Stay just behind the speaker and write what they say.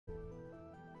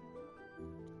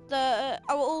the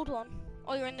our old one,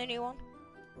 or you're in the new one?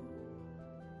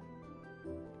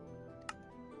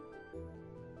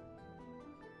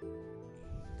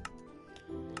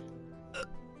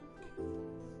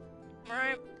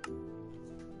 Right.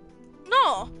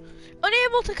 No,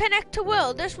 unable to connect to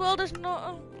world. This world is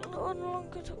not no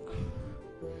longer.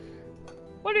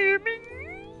 What do you mean?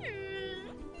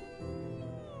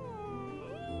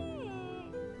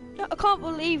 I can't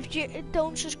believe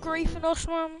Dylan's just griefing us,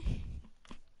 man.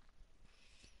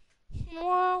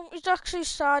 Well, it's actually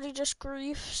sad. He just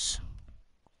griefs.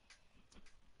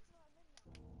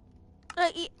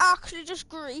 Like, he actually just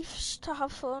griefs to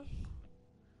have fun.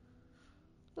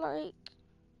 Like,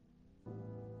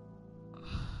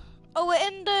 oh, we're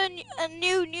in a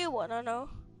new one, I know.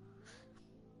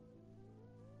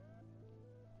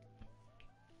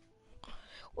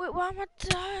 Wait, why am I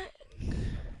dying?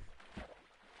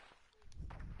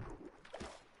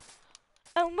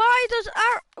 And why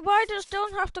does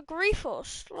Dylan have to grief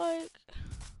us? Like,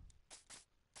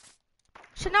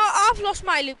 so now I've lost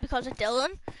my loot because of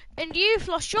Dylan, and you've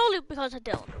lost your loot because of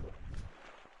Dylan.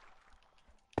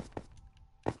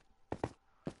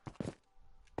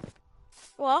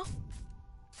 What?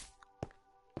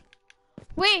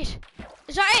 Wait,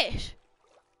 is that it?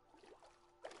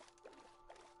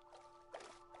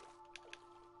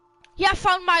 Yeah, I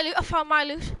found my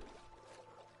loot.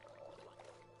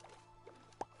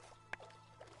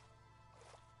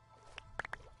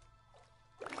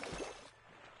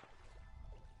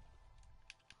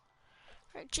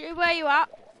 Right, G, where you at?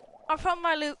 I found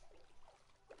my loot.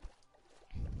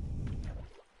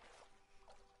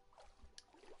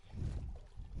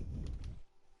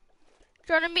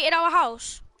 Do you want to meet at our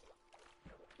house?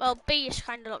 Well, B-ish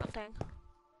kind of looking thing.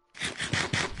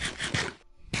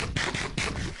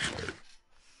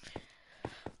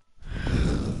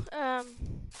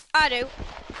 I do.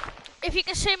 If you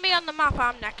can see me on the map,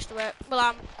 I'm next to it. Well,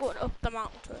 I'm going up the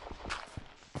mountain to it.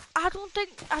 I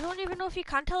don't even know if you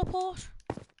can teleport.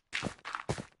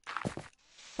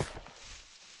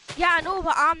 Yeah, I know,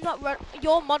 but I'm not.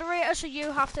 You're moderator, so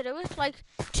you have to do it. Like,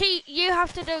 you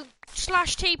have to do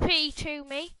 /TP to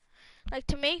me, like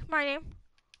to me, my name.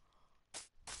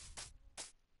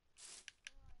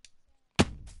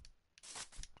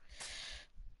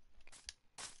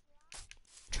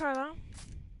 Try that.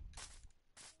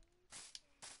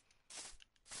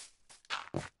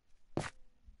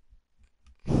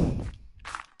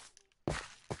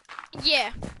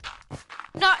 Yeah.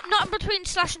 Not between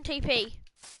slash and TP.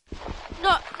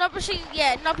 Not between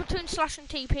not between slash and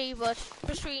TP, but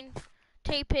between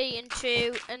TP and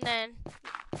 2, and then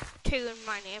 2 and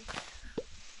my name.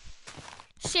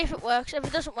 See if it works. If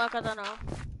it doesn't work, I don't know.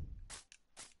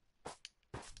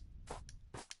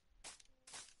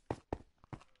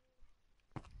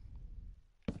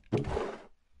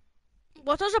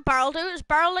 What does a barrel do? Is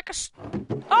barrel like a...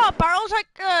 Oh, a barrel's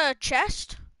like a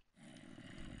chest.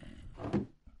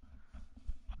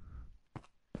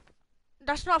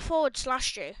 That's not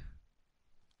 /G.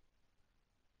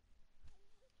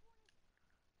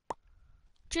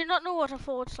 Do you not know what a /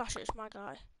 is, my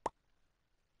guy?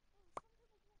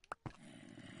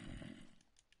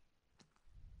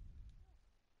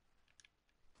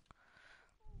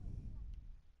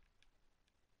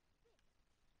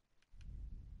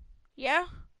 Yeah,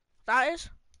 that is.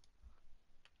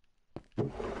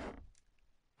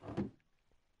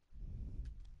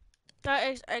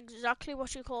 That is exactly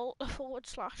what you call a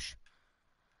 /.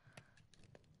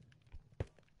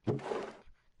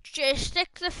 Just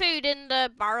stick the food in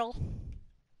the barrel.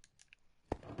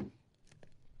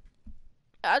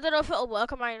 I don't know if it'll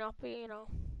work, it might not be, you know.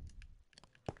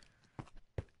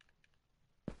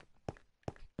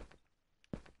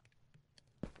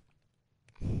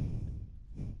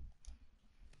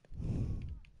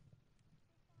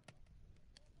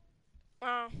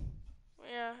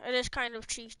 Yeah, it is kind of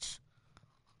cheats.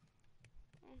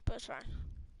 But it's fine.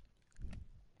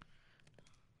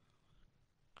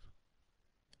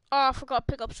 Oh, I forgot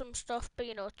to pick up some stuff, but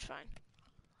you know, it's fine.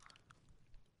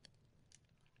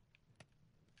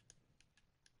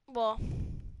 What?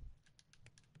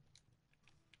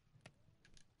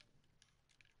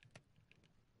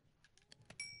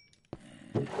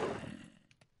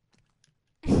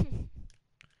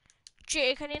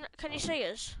 Jay, can you see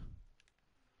us?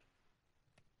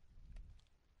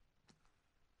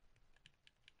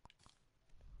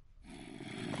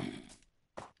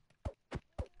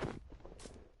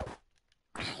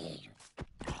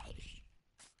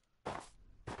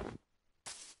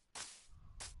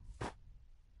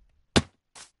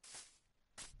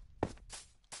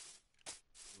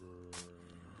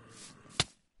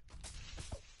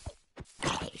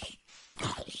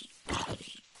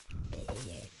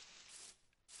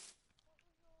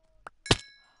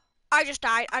 I just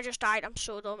died. I just died. I'm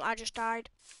so dumb. I just died.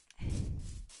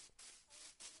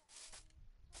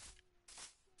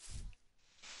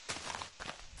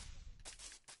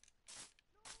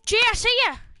 Jay, I see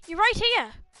ya. You're right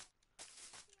here.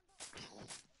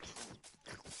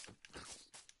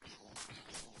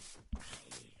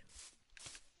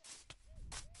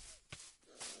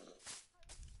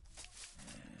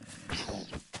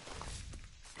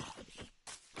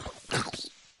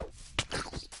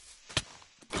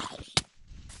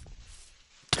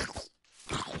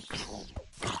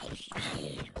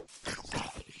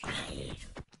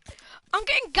 I'm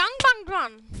getting gangbanged,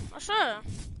 man. I swear.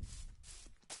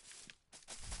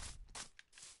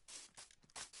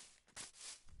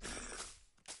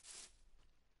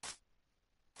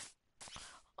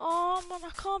 Oh man, I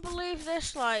can't believe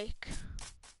this, like.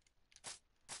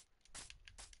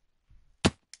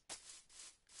 I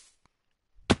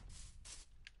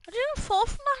didn't fall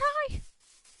from that high.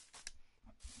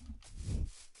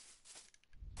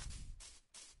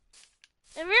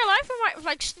 In real life, I might have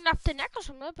like snapped the neck or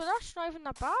something, but that's not even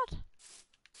that bad.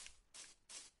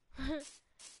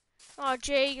 Oh,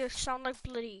 Jay, you sound like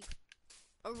bloody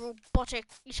a robotic.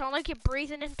 You sound like you're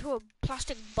breathing into a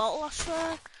plastic bottle, I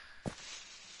swear.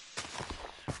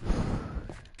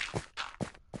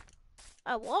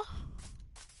 What?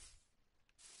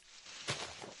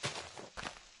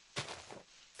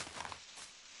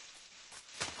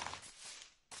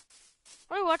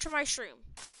 Why are you watching my stream?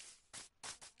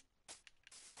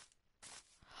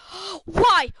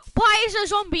 Why? Why is a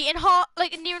zombie in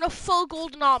like near enough full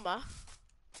golden armor?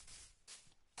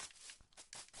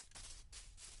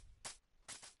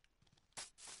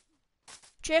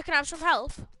 Jay, can I have some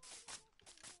help?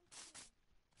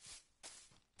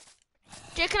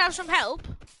 Jay, can I have some help?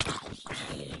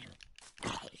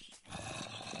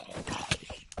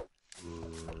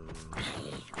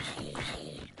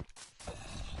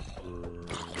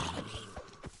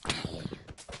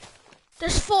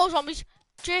 There's 4 zombies.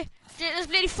 Jay, there's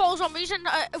nearly 4 zombies, and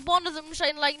one of them's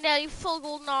in like nearly full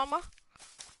golden armor.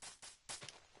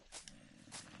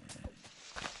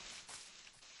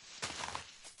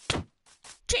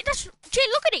 Jay,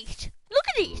 look at it. Look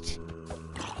at it.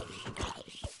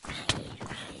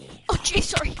 Oh, Jay,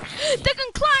 sorry. They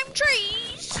can climb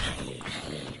trees.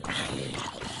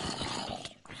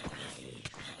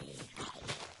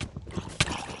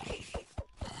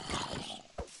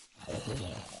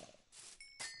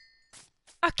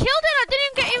 I killed it. I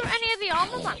didn't get even any of the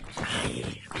armor, man.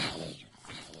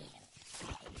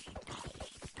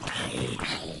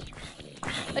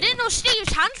 I didn't know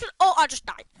Steve's hands was. Oh, I just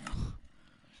died.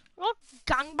 What?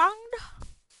 Gangbanged?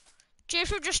 Jay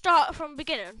should just start from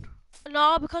beginning.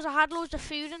 No, because I had loads of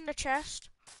food in the chest.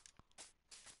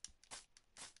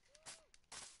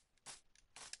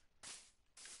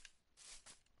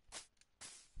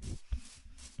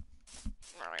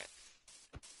 Alright.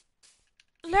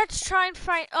 Let's try and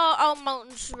find. Oh, our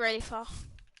mountain's really far.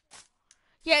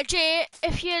 Yeah, Jay,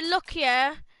 if you look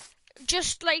here,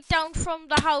 just like down from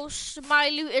the house, my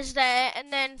loot is there,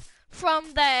 and then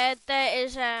from there, there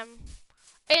is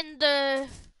in the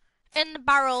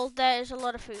barrel there is a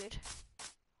lot of food.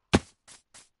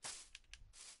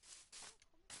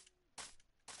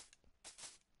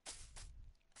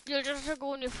 You'll just have to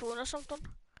go on your phone or something.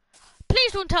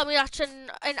 Please don't tell me that's an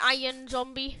iron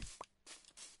zombie.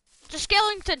 It's a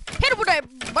skeleton. Hit him with a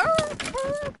burr.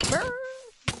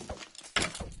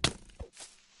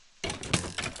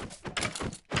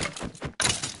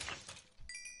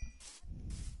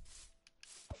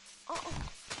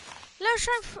 Let's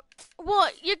try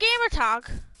what? Your gamer tag?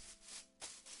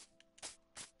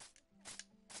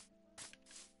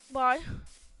 Why?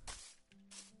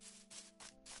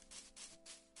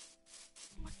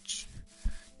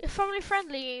 You're family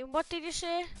friendly. What did you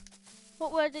say?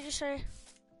 What word did you say?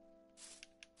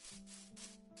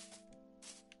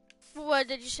 What word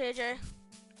did you say, Jay?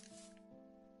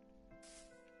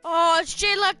 Oh, it's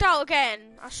Jay lagged out again.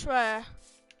 I swear.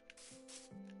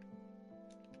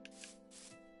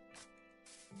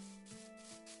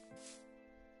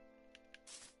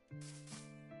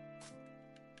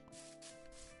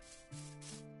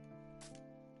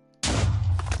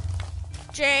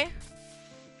 Jay.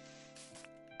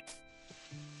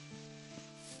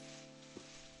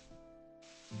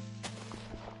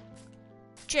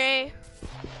 Jay.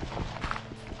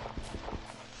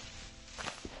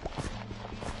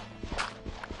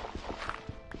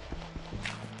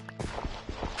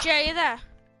 Jay, are you there?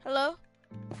 Hello?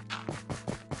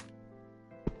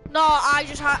 No, I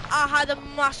had a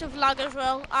massive lag as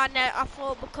well, and I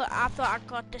thought I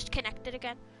got disconnected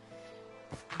again.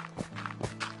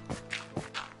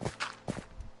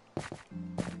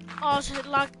 Oh, is it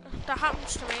like that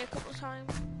happens to me a couple of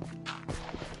times?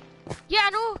 Yeah, I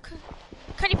know.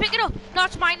 Can you pick it up? No,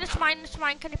 it's mine. It's mine. It's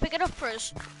mine. Can you pick it up for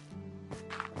us?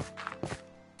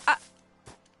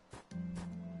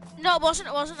 No, it wasn't.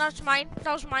 It wasn't. That's mine.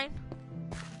 That was mine.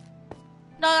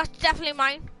 No, that's definitely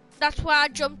mine. That's where I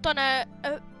jumped on a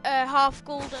half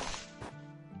golden.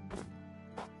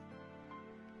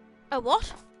 A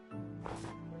what?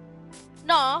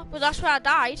 No, but that's where I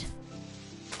died.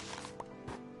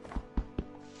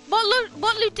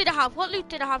 What loot did I have? What loot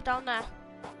did I have down there?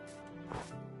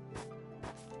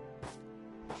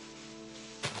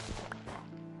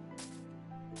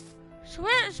 So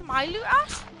where is my loot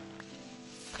at?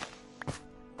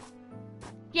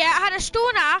 Yeah, I had a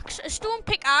stone axe, a stone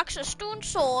pickaxe, a stone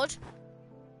sword.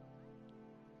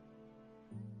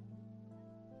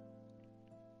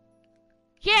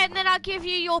 Yeah, and then I'll give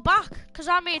you your back, because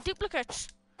I made duplicates.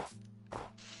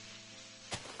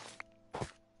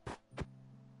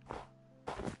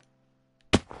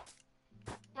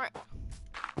 Right.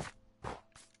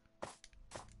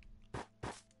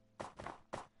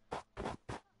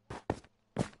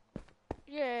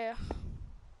 Yeah.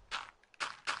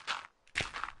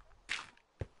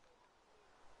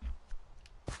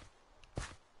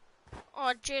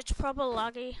 Oh, gee, it's proper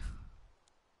laggy.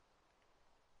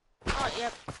 Oh,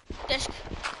 yep.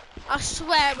 I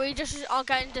swear, we just are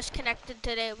getting disconnected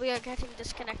today. We are getting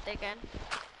disconnected again.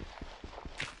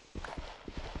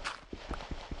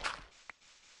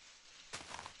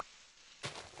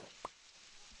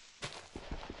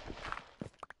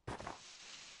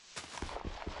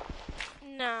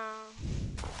 No.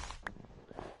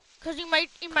 Because he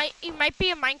might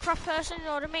be a Minecraft person, you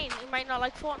know what I mean? He might not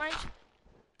like Fortnite.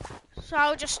 So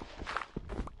I'll just...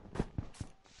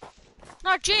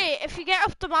 No, Jay, if you get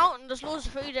up the mountain, there's loads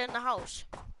of food in the house.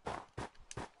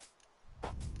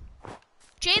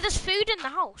 Jay, there's food in the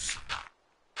house.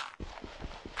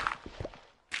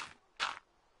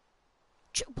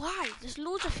 Why? There's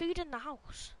loads of food in the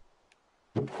house.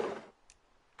 There's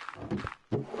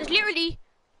literally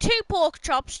 2 pork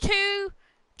chops, 2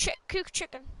 cooked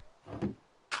chicken. In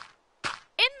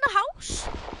the house?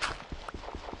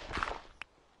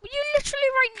 Were you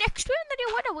literally right next to it and then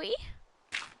you went away?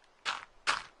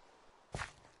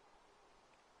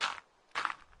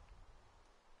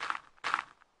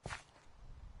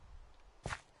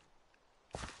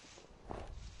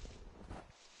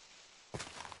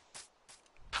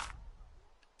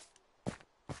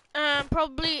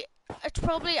 Probably, it's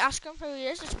probably asking who he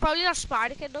is. It's probably that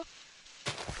spider kid though.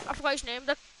 I forgot his name.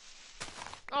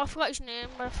 I forgot his name,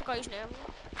 but I forgot his name.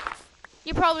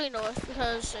 You probably know it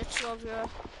because it's your viewer.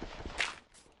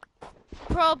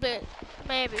 Probably,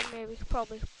 maybe,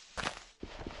 probably.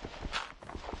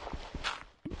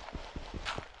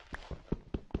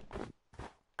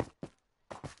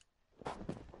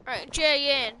 Right,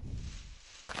 Jay in.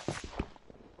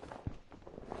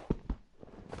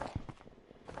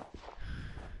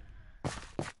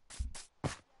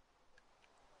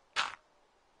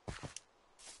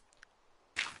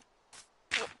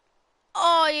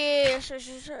 Oh yeah, sorry.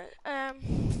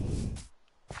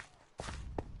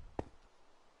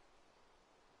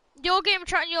 Your game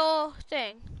chat and your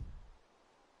thing.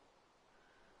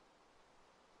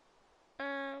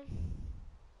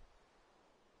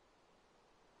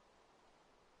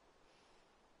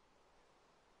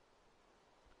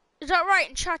 Is that right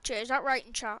in chat, Jay? Is that right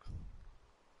in chat?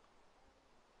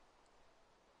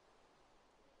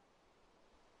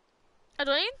 I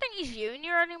don't even think he's viewing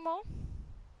you anymore.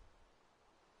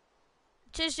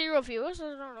 It says 0 viewers, I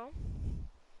don't know.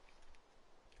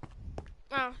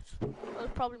 Oh, it was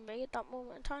probably me at that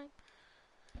moment in time.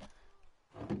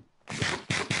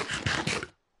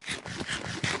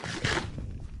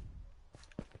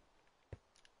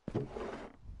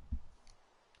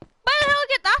 Where the hell did I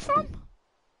get that from?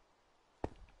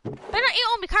 Better not eat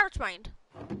all my carrots, mind.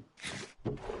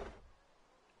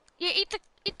 Yeah, eat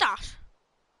that.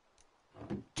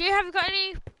 Have you got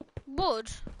any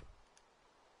wood?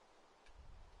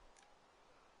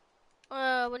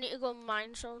 We need to go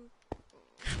mine some.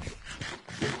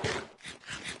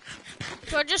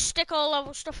 So I just stick all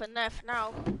our stuff in there for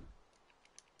now.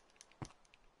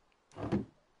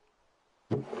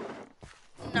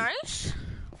 Nice.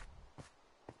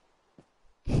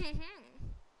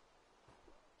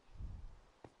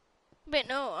 But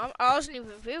no, I wasn't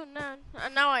even viewing then,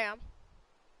 and now I am.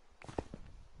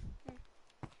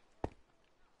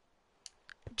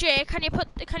 Jay, can you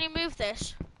move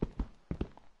this?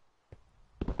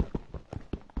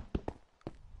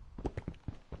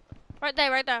 Right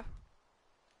there.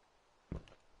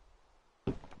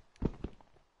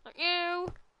 Thank you.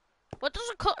 What does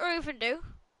a cutter even do?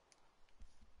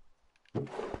 Oh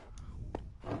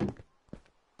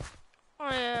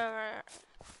yeah, right.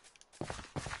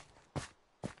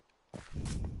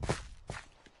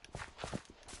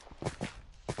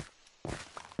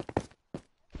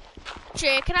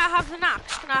 Jay, can I have an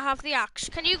axe? Can I have the axe?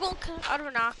 Can you go and I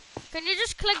don't know. Can you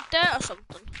just collect dirt or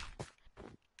something?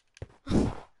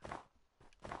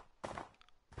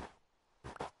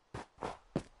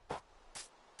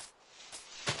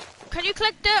 Can you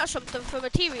collect dirt or something for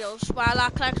materials while I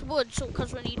collect wood? So,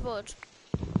 because we need wood.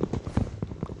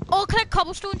 Oh, collect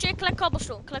cobblestone, Jay. Collect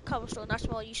cobblestone. Collect cobblestone. That's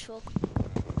more useful.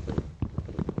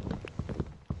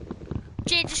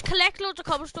 Jay, just collect loads of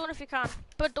cobblestone if you can,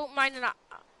 but don't mind that.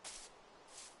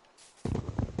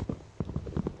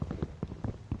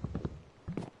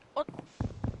 What?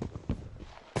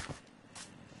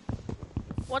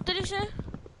 What did he say?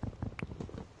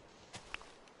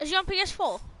 Is he on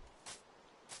PS4?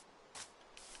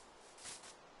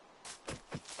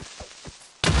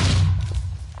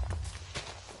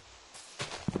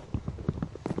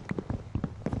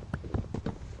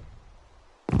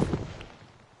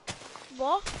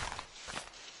 What?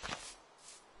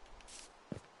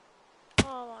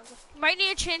 Oh my god. Might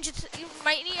need to change it. You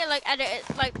might need to like edit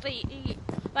it like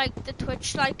the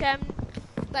Twitch like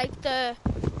the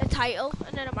title,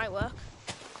 and then it might work.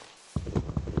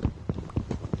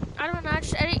 I don't know.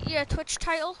 Just edit your Twitch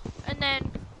title and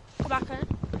then go back in.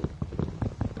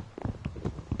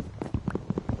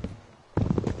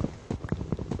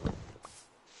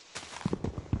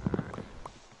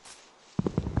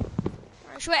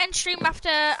 Right, so we end stream after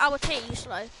our teas,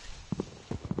 like.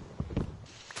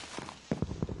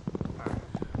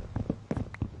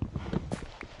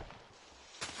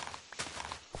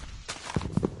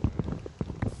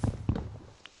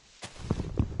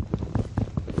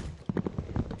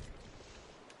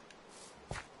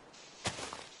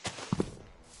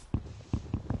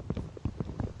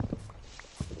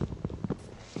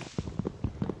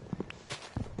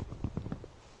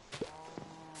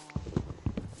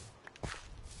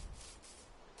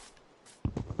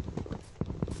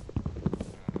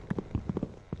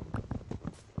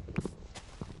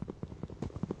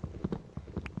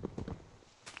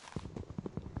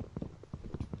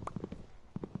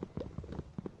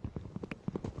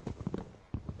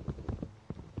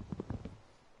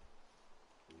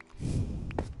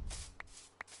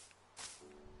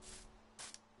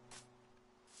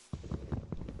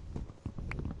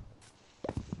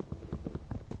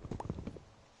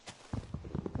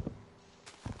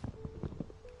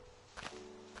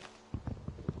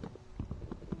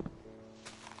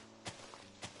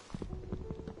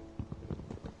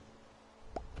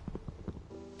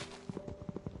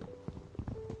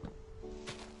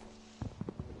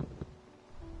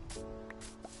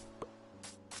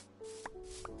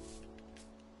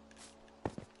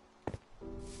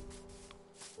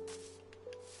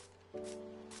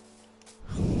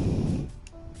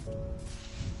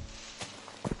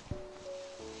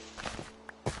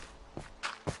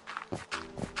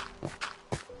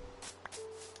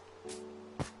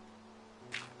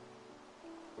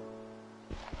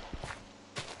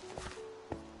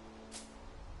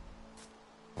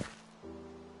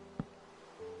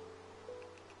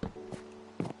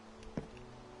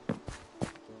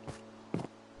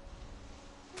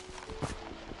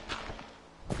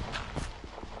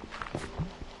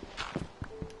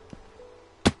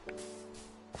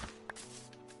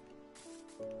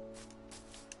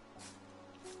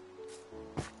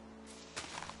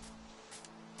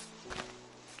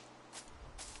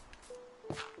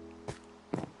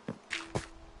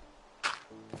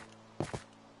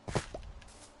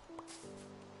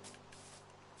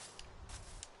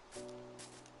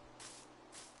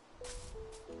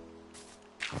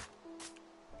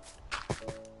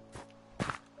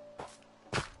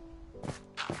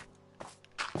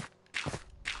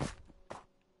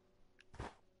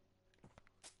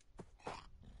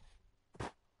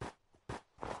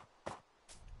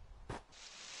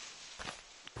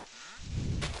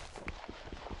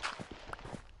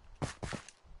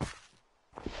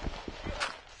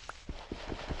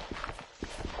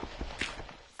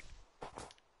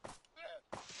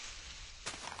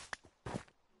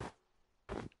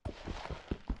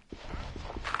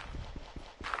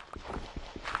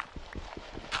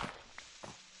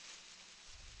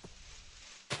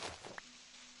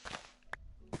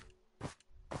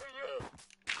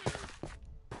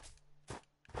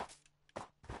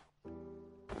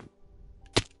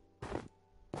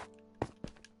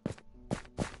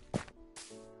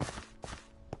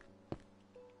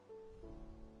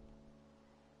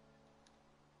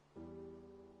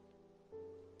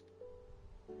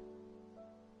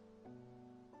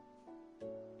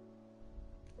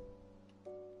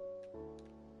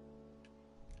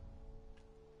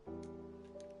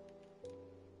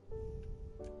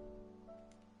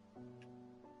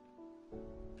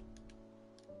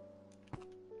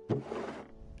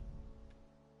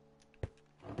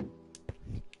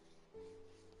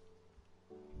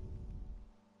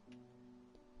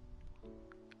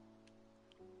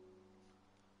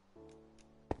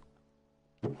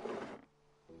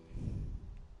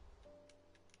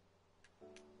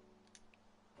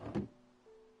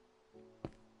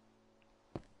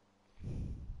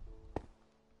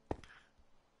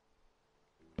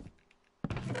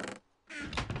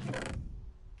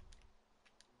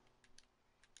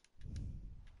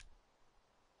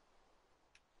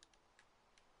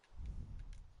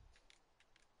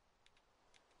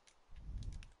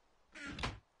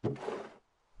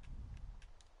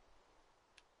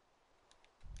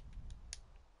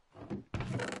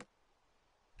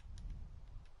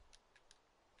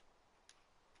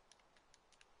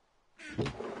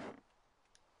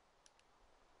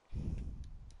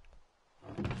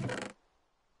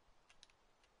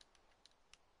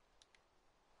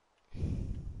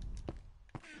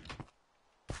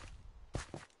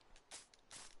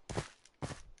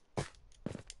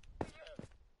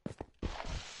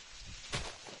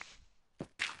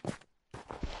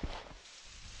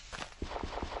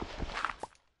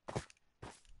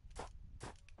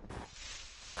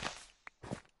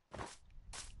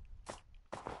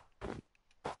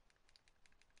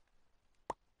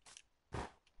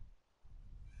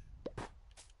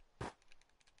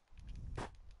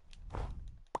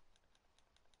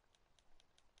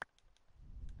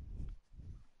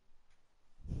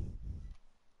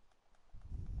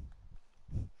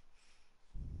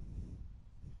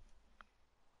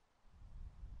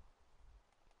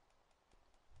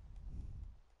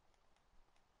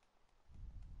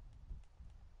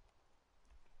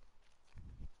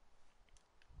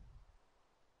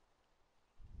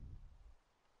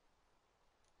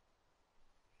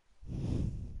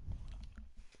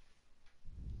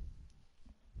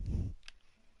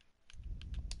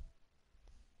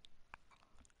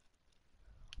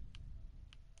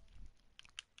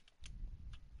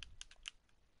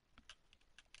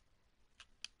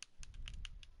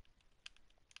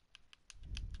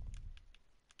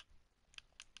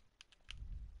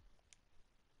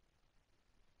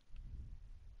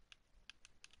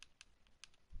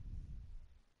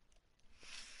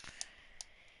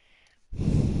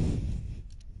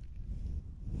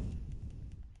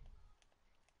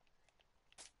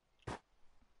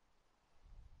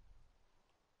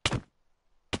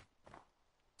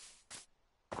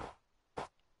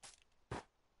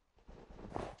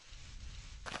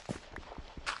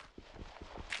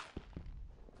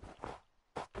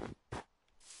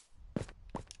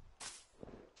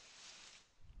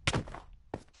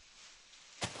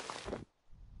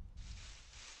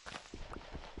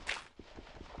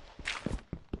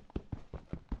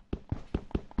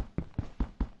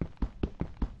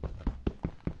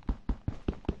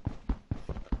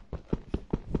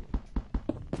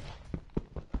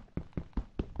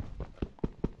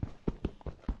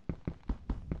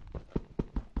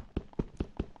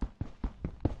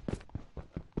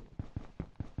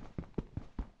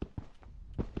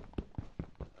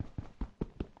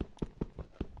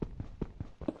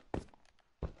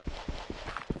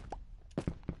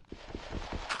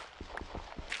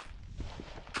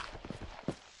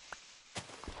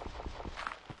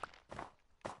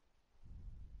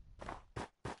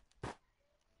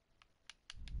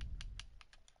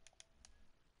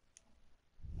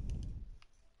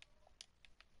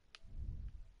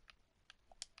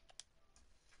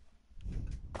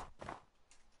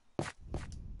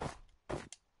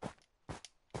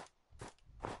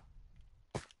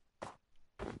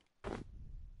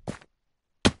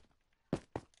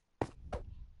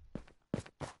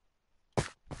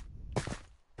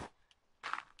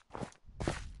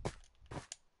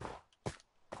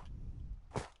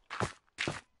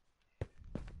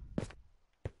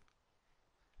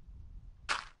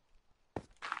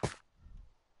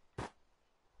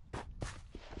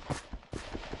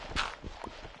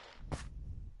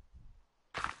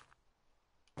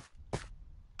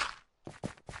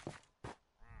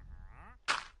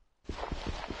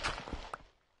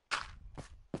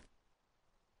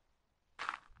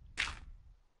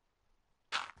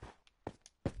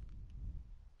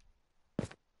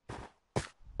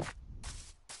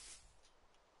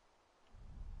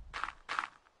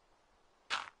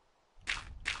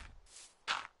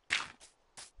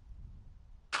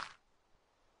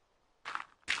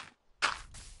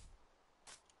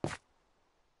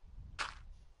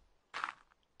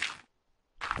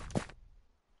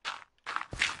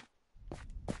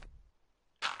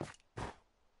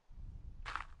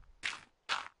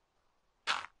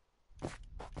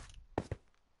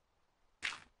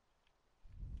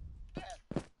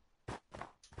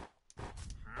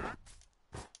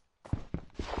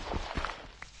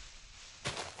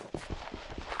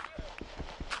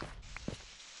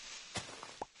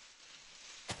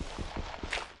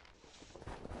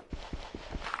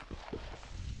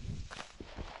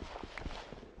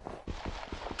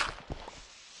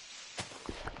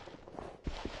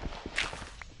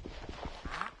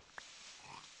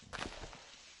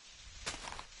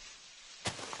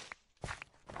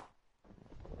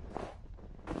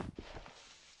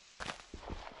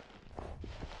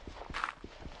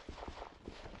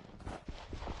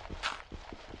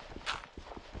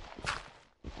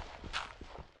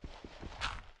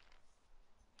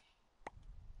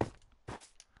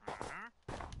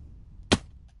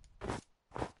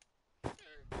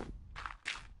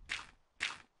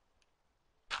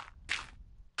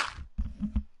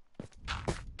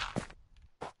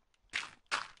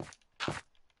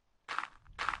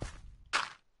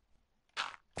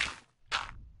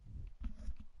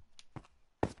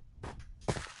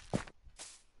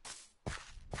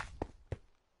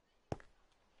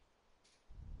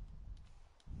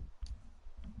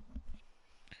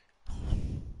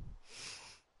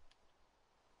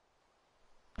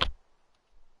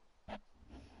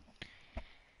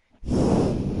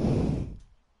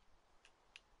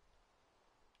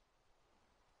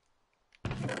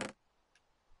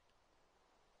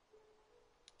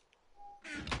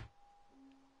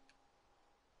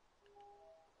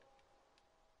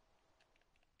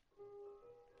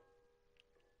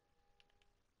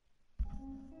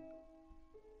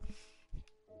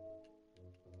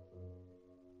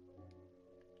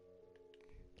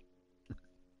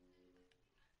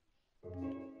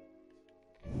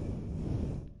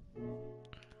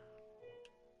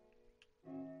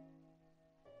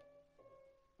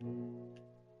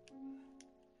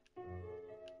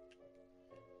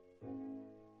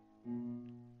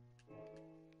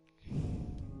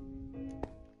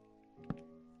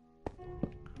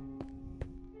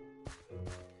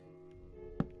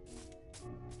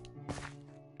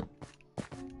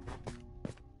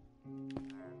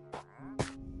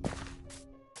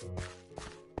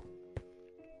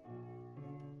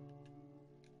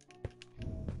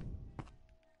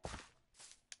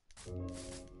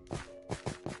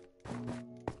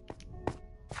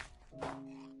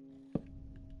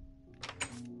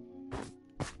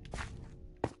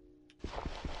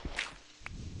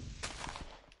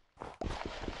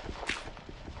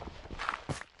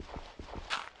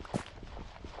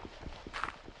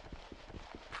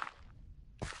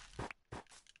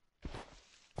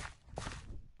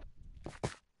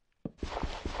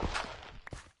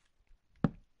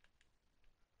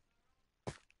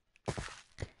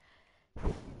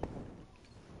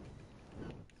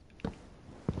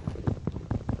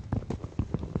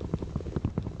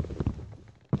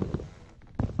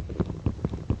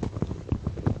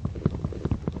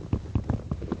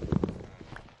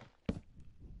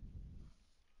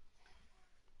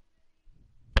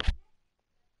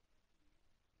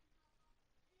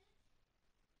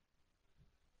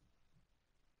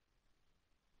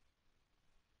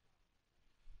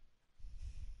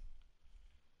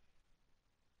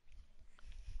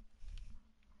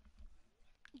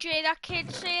 Jay, that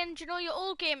kid saying, do you know your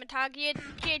old gamer tag? Jay,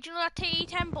 do you know that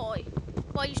TE10 boy?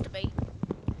 What used to be?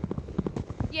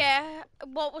 Yeah,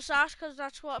 what was that? Because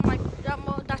that's what it might,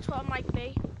 that's what it might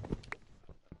be.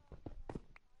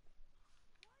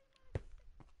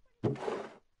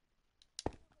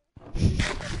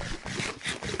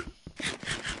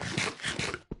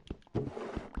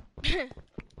 Jim,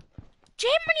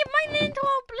 when you're mining into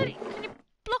our bloody, can you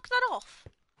block that off?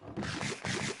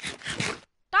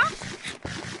 That?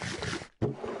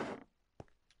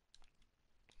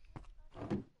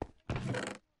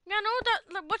 Yeah, I know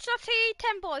that. Like, what's that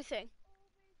TE10 boy thing?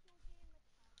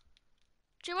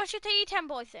 Jim, what's your TE10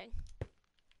 boy thing?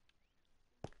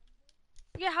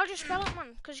 Yeah, how do you spell it,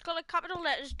 man? Because you've got like capital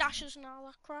letters, dashes, and all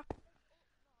that crap.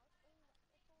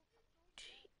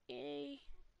 T-E.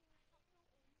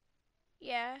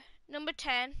 Yeah, number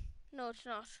 10. No, it's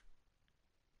not.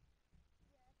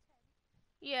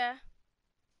 Yeah,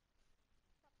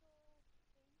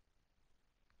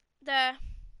 there.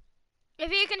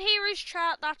 If you can hear his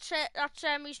chat, that's it. That's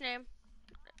his name.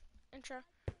 Intro.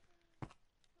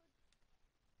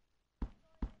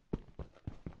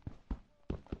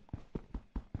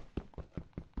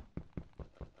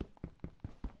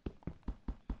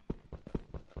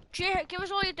 Jay, give us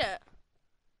all your dirt.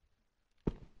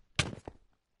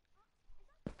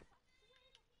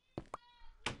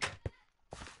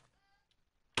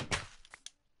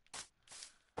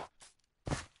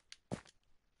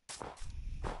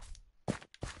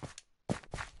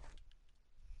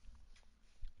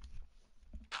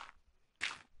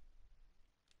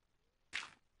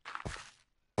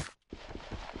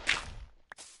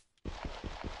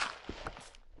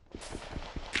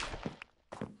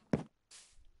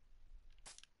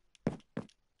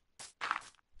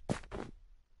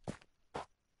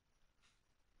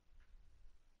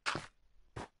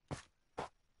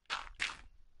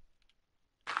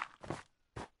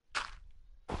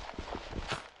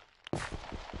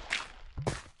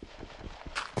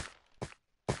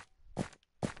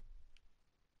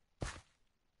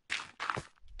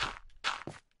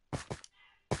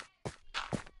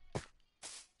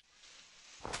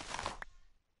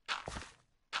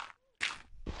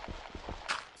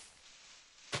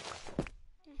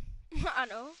 I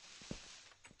know.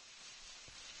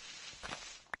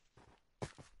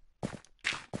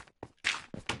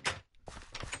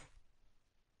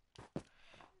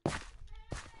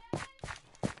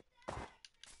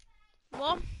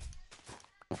 What?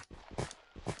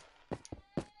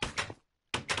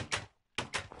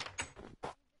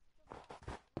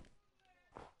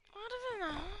 I don't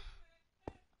know.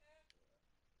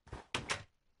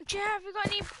 Jay, have you got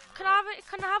any? Can I have it?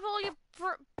 Can I have all your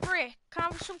brick? Can I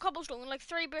have some cobblestone? Like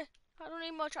 3 brick. I don't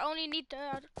need much. I only need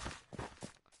dirt.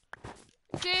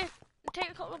 Jay,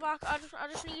 take a couple back. I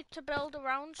just need to build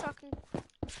around so I can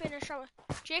finish our.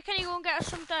 Jay, can you go and get us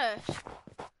some dirt?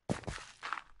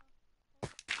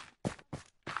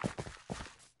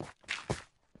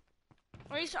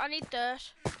 I need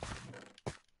dirt.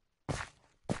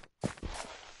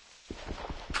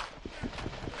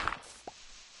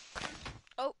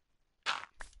 Oh.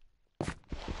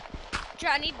 Gee,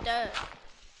 I need dirt.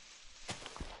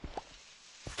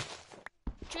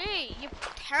 Gee, you're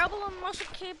terrible on mouse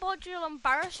and keyboard. You'll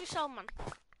embarrass yourself, man.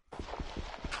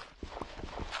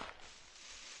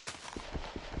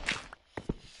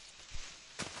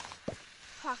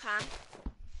 I can.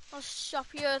 I'll stop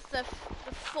you with the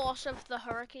force of the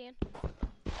hurricane.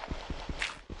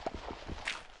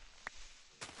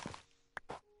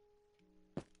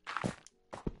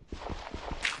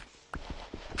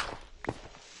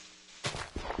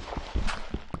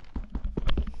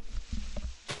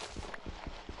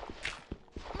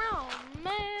 Oh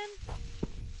man.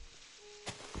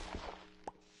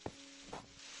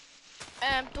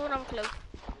 Don't have a clue.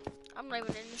 I'm not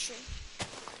even in the stream.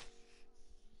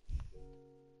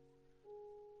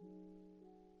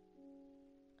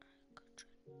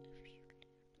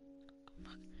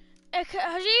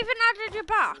 Has he even added you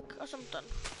back or something?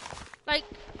 Like,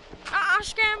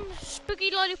 ask him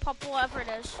Spooky Lollipop or whatever it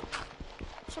is.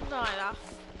 Something like that.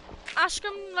 Ask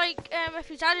him, like, if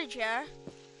he's added you.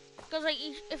 Because, like,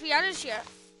 if he added you,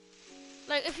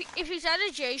 like, if he's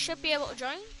added you, he should be able to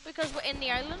join. Because we're in the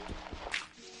island.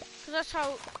 Because that's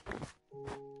how...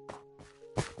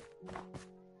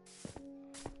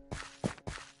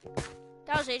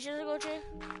 That was ages ago, Jay.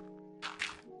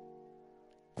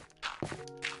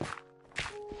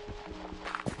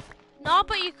 No,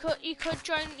 but you could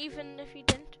join even if you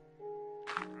didn't.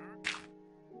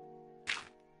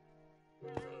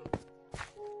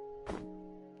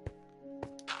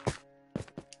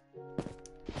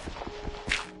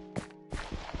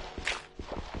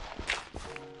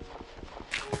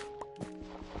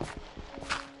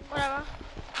 Whatever.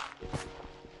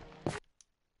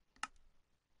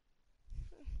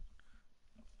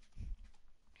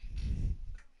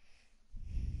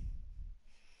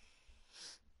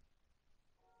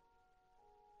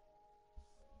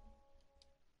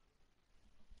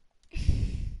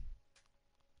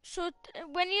 So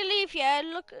when you leave here,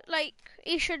 look, like,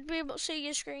 you should be able to see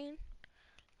your screen,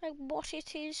 like what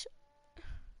it is.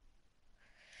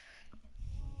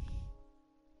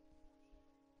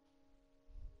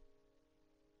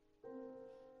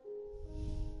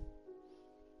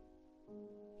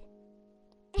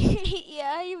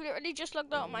 Yeah, you've literally just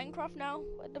logged out of Minecraft now,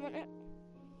 at the minute.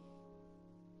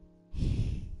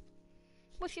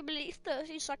 With you believe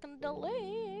 30-second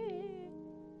delay.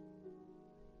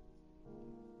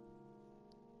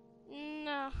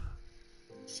 No.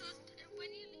 So when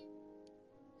you leave,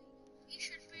 you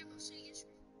should be able to see your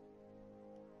screen.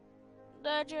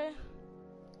 There, Jay.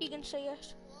 You can see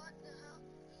it. What the hell?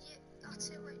 Yeah, that's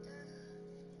it right there.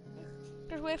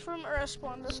 Just wait for him to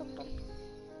respond or something. Well,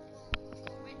 I've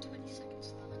got to wait 20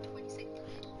 seconds now. 20 seconds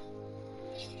later.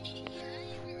 Yeah,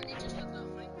 you already just looked at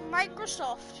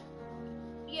Microsoft.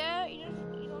 Yeah, you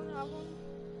don't have one.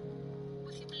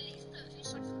 With you believe 30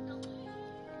 seconds delay.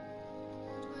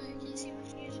 Can you see my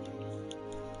music?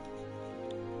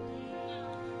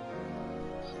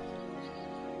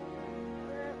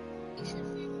 You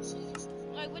should be able to see it.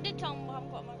 Like, we did tell him we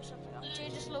haven't got Microsoft account. Jay,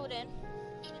 just load in.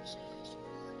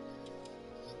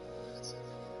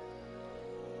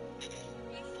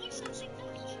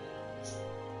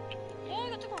 Yeah, I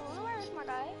got the coronavirus, my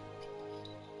guy.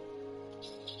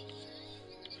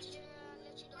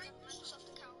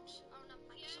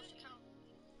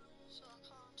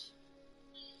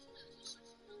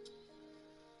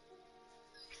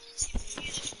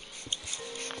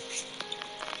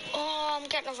 Oh, I'm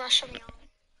getting a rush of me.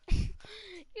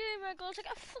 Yeah, my god, it's like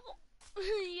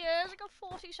yeah, it's like a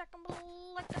 40-second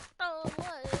like a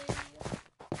delay.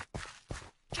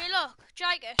 Jay, look,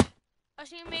 Jagged. I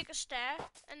see you make a stair,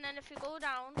 and then if you go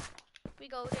down, we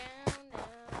go down,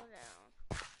 down, down.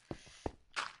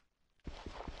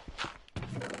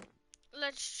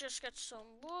 Let's just get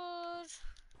some wood.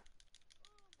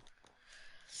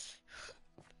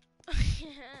 Yeah,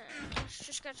 let's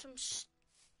just get some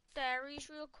stairs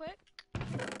real quick.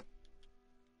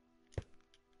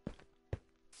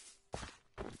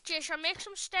 Jay, shall I make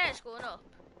some stairs going up?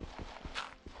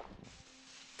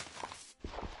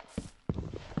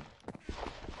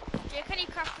 Jay, can you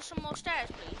craft some more stairs,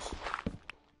 please?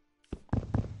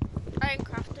 I ain't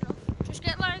craft enough. Just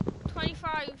get like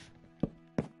 25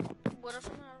 wood or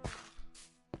something.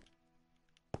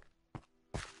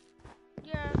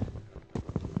 Yeah.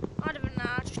 Not even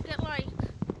that. Just get like.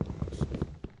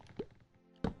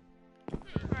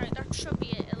 Alright, that should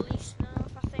be it at least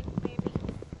enough, I think, maybe.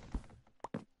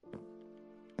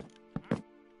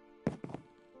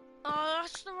 Oh,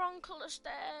 that's the wrong colour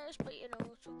stairs, but you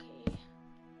know.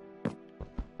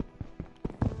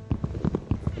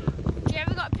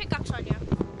 got a pickaxe on you?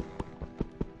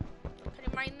 Can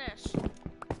you mine this?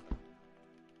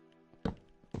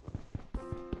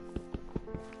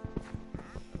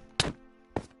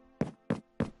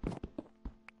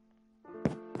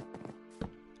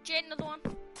 Jade, another one.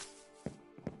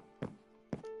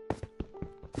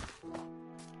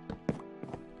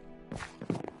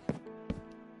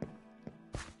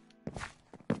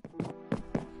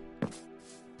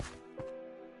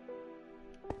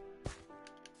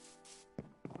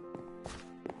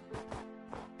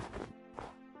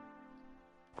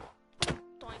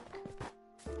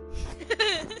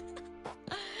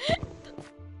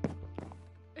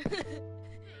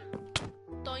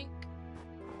 Doink.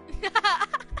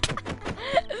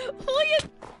 Oh, you...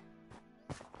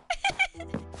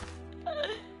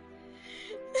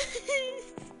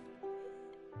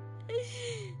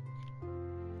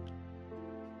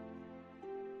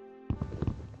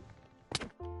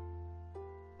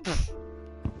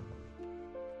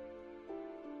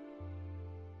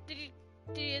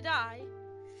 Did you die?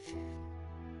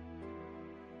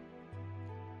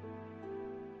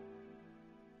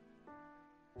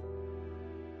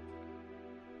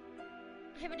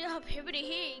 Hibbity hop, hibbity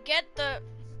hee, get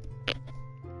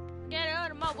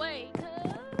out of my way.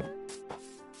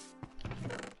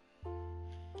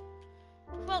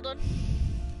 Well done.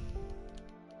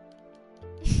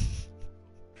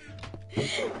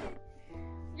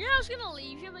 Yeah, I was gonna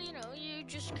leave you, but you know, you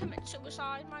just commit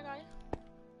suicide, my guy.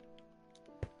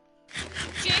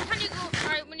 Jay, can you go?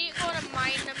 Right, we need to go on a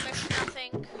mining mission, I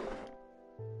think.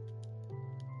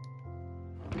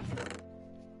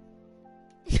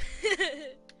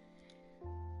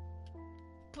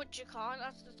 But you can't,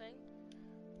 that's the thing.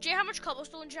 Jay, how much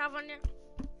cobblestone do you have on you?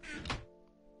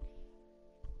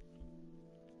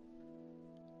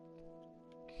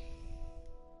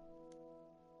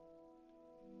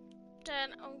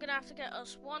 Then I'm gonna have to get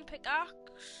us one pickaxe.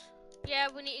 Yeah,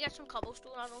 we need to get some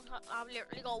cobblestone. I've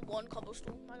literally got one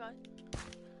cobblestone, my guy.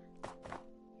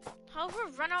 How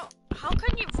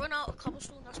can you run out of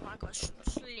cobblestone? That's my question.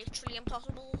 It's literally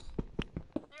impossible.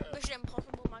 Mission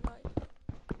impossible, my guy.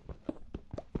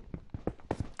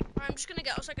 I'm just gonna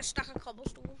get us like a stack of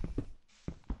cobblestone.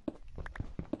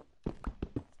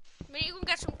 We need to go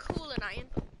get some coal and iron.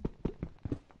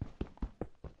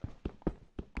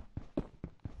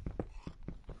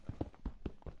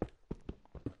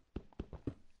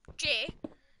 Jay,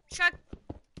 should I...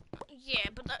 Yeah,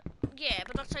 but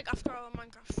that's like after our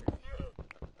Minecraft stream.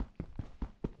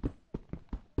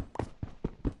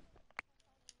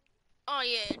 Oh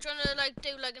yeah, do you wanna like do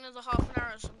like another half an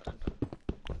hour or something?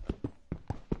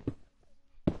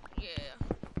 Yeah.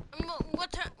 And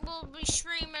what time we'll be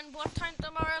streaming? What time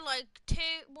tomorrow? Like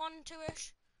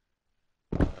 2-ish.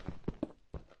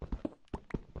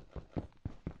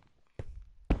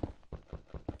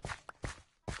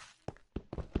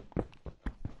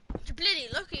 You're bloody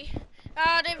lucky.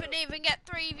 I didn't even get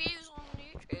 3 views on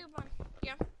YouTube, man.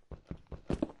 Yeah.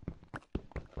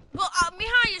 Well, my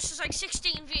highest is like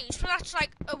 16 views, but that's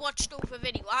like a watched over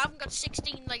video. I haven't got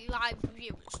 16 like live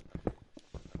viewers.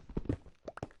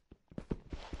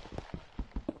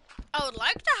 I would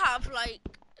like to have like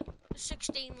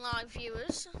 16 live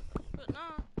viewers, but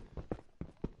no.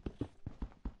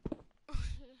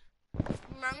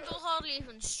 Randall hardly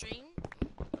even stream.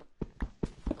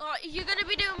 Oh, you're gonna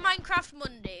be doing Minecraft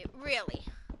Monday, really?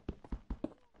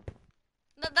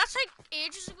 That's like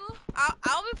ages ago.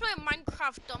 I'll be playing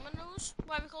Minecraft Dominoes.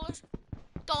 What do we call it?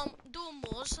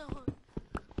 Domos.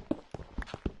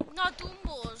 Not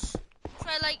Domos. So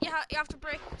like you have to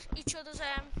break each other's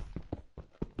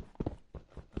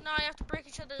No, you have to break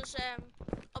each other's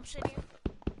obsidian.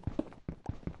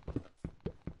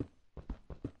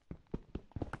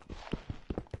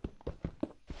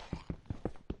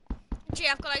 Gee,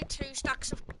 I've got like 2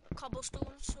 stacks of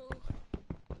cobblestone, so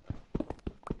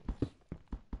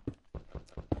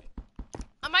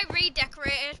I might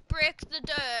redecorate it, break the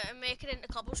dirt and make it into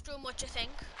cobblestone. What do you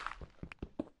think?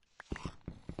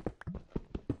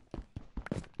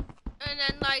 And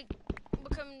then like we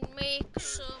can make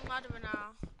some, I don't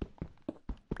know,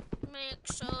 make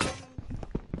some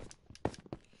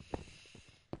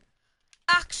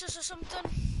axes or something.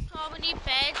 Oh, we need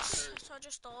beds, so I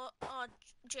just thought, oh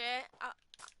Jay,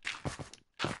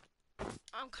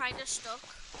 I'm kind of stuck.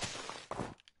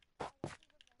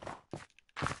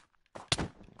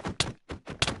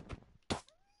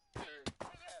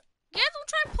 Yeah, don't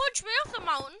try and punch me off the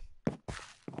mountain.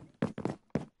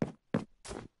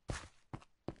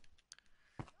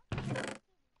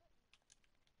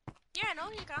 Yeah, I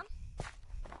know you can.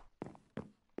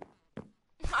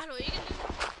 I know you can do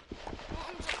that. What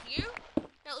happens if you?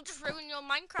 It'll just ruin your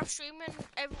Minecraft. Minecraft stream and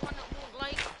everyone won't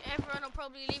like, everyone will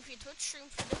probably leave your Twitch stream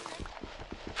for doing it.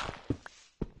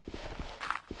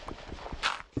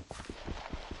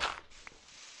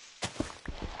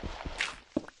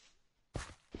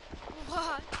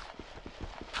 Why?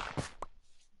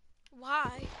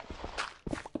 Why?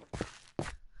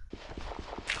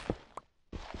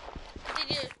 Did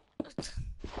you?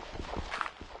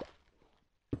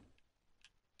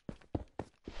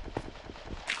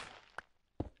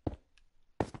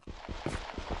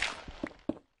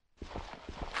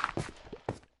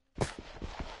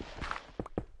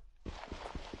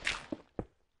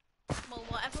 Well,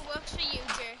 whatever works for you,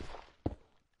 Jay.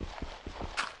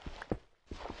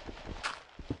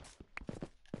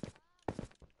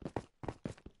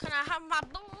 Can I have my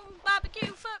boom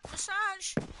barbecue foot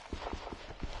massage?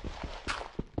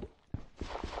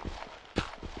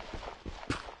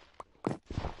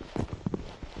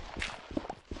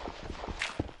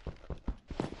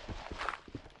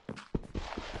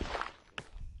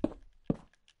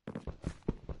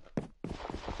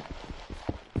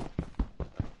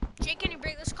 Jay, can you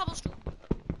break this cobblestone?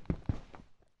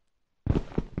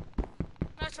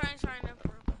 That's fine, it's fine, no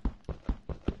problem.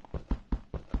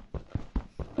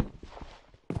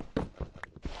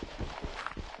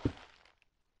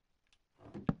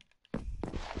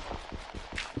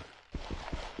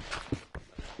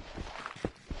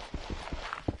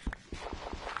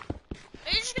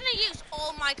 Are you just gonna use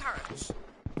all my carrots?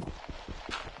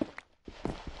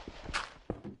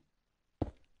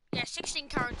 Yeah, 16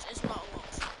 carrots is not a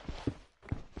lot.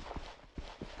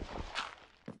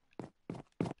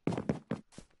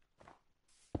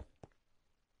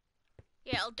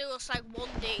 Yeah, it'll do us like one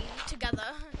day together.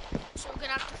 So we're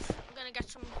gonna we're gonna get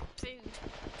some food.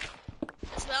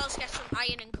 As well as get some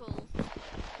iron and coal.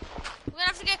 We're gonna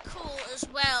have to get coal as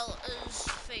well as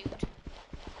food.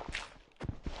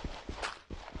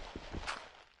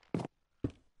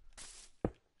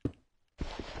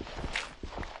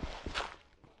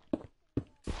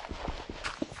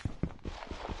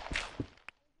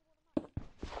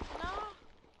 No.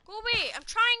 Go away. I'm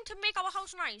trying to make our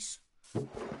house nice.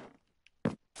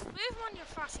 Move on, you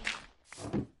fatty.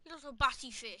 You little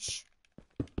batty fish.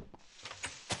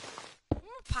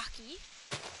 Packy.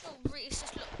 Little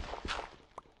racist look.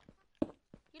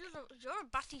 You're a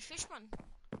batty fish, man.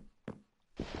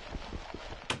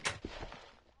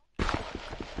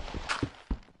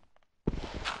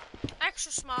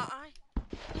 Extra smart, aye.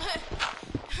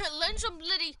 Learn some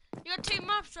bloody. You got 2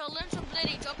 maps, so learn some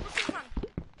bloody geography, man.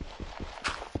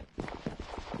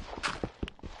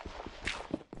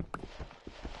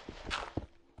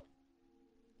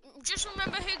 Just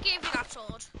remember who gave you that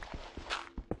sword.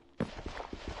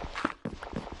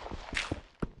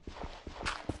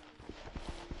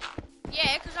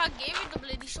 Yeah, because I gave you the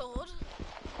bloody sword.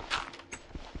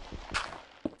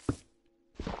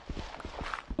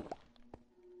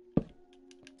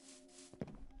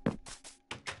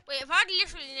 Wait, if I'd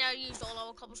literally now used all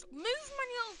our cobblestone. Move, my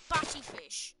little batty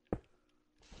fish.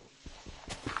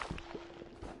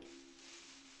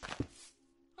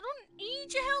 I don't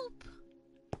need your help.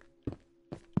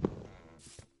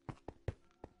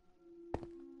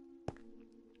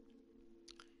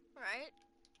 Right.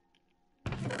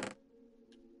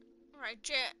 Right,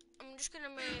 Jay, I'm just gonna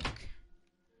make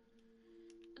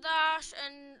that,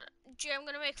 and Jay, I'm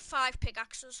gonna make 5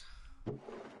 pickaxes.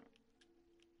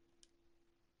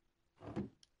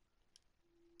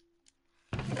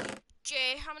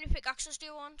 Jay, how many pickaxes do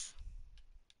you want?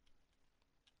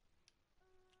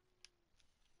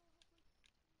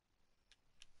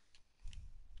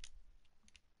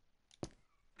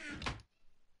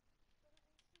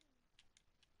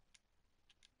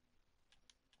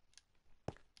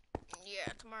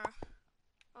 Yeah, tomorrow.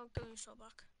 I'll give you so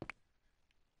back.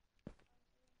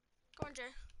 Come on,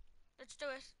 Jay. Let's do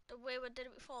it the way we did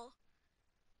it before.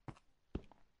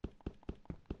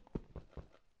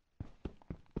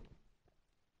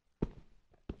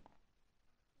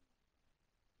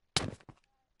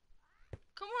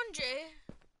 Come on, Jay.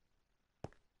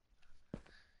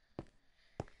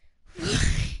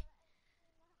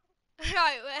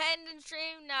 Right, we're ending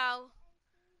stream now.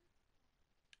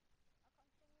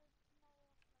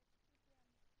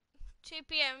 2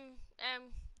 p.m.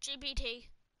 GBT.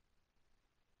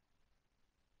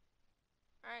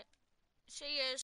 Alright. See you.